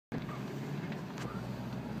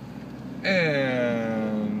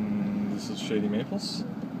And this is Shady Maples.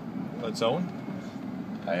 That's Owen.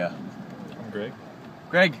 Hiya. I'm Greg.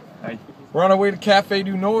 Greg. Hi. We're on our way to Café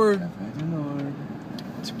du Nord Café du Nord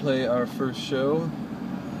to play our first show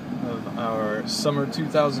of our summer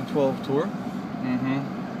 2012 tour.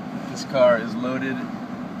 This car is loaded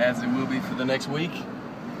as it will be for the next week.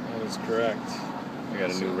 That is correct. I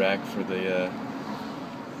got a new rack for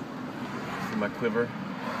my quiver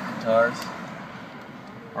guitars.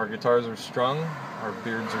 Our guitars are strung, our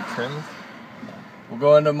beards are trimmed. We're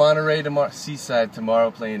going to Monterey Seaside tomorrow,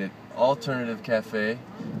 playing at Alternative Cafe.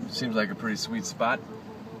 Seems like a pretty sweet spot.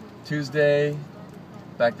 Tuesday,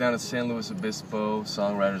 back down to San Luis Obispo,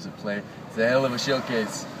 songwriters that play. It's a hell of a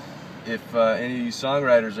showcase. If any of you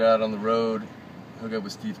songwriters are out on the road, hook up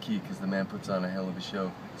with Steve Key, because the man puts on a hell of a show.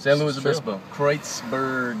 San Luis Obispo,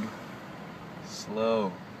 Kreutzburg,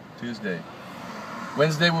 slow, Tuesday.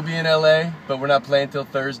 Wednesday we'll be in LA, but we're not playing till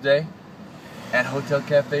Thursday at Hotel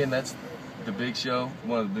Cafe, and that's the big show,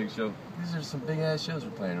 one of the big shows. These are some big ass shows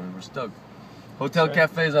we're playing, and we're stoked. Hotel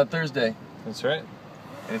Cafe is on Thursday. That's right.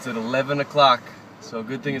 And it's at 11 o'clock. So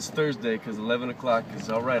good thing it's Thursday, because 11 o'clock is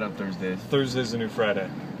alright on Thursdays. Thursday's the new Friday.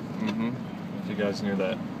 If you guys knew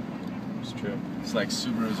that. It's true. It's like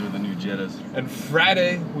Subarus are the new Jettas. And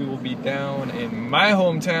Friday, we will be down in my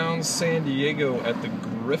hometown, San Diego, at the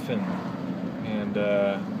Griffin. And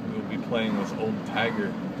we'll be playing with Old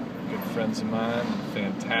Tiger. Good friends of mine,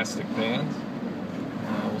 fantastic band.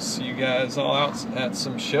 We'll see you guys all out at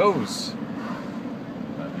some shows.